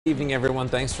Good evening, everyone.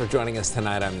 Thanks for joining us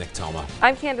tonight. I'm Nick Toma.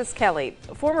 I'm Candace Kelly.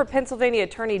 Former Pennsylvania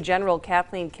Attorney General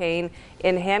Kathleen Kane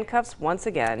in handcuffs once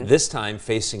again. This time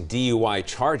facing DUI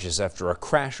charges after a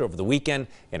crash over the weekend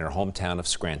in her hometown of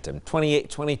Scranton.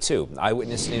 2822.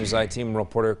 Eyewitness News I-Team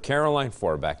reporter Caroline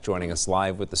Forbeck joining us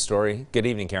live with the story. Good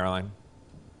evening, Caroline.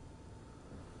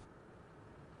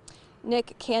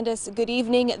 Nick, Candace, good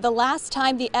evening. The last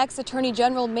time the ex-attorney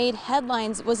general made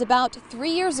headlines was about 3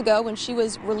 years ago when she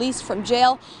was released from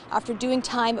jail after doing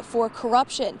time for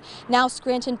corruption. Now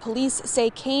Scranton police say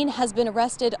Kane has been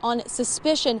arrested on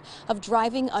suspicion of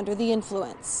driving under the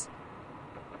influence.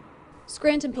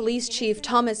 Scranton Police Chief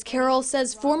Thomas Carroll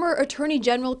says former Attorney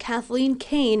General Kathleen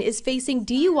Kane is facing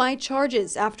DUI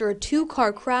charges after a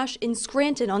two-car crash in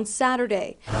Scranton on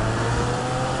Saturday.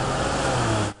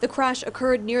 The crash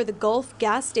occurred near the Gulf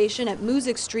gas station at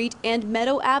Music Street and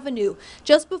Meadow Avenue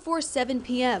just before 7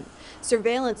 p.m.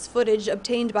 Surveillance footage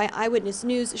obtained by Eyewitness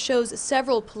News shows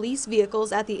several police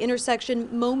vehicles at the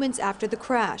intersection moments after the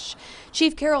crash.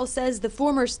 Chief Carroll says the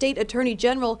former state attorney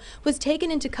general was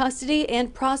taken into custody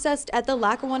and processed at the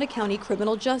Lackawanna County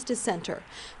Criminal Justice Center.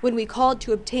 When we called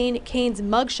to obtain Kane's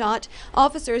mugshot,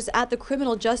 officers at the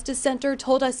Criminal Justice Center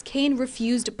told us Kane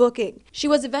refused booking. She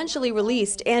was eventually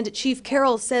released, and Chief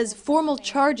Carroll says formal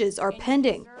charges are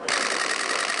pending.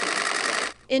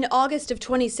 In August of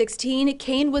 2016,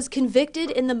 Kane was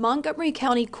convicted in the Montgomery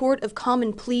County Court of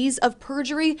Common Pleas of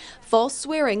perjury, false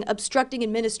swearing, obstructing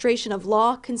administration of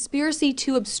law, conspiracy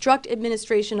to obstruct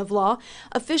administration of law,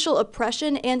 official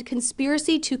oppression, and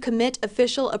conspiracy to commit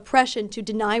official oppression to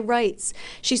deny rights.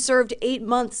 She served 8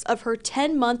 months of her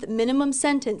 10-month minimum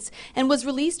sentence and was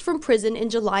released from prison in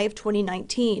July of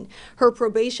 2019. Her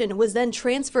probation was then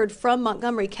transferred from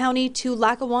Montgomery County to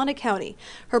Lackawanna County.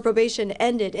 Her probation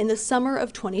ended in the summer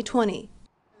of 2020.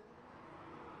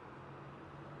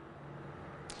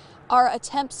 Our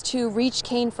attempts to reach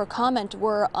Kane for comment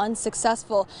were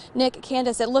unsuccessful. Nick,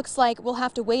 Candace, it looks like we'll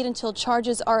have to wait until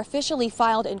charges are officially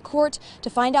filed in court to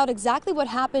find out exactly what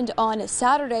happened on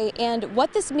Saturday and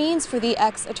what this means for the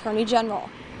ex-attorney general.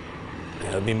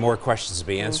 There'll be more questions to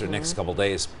be answered next couple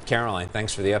days. Caroline,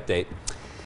 thanks for the update.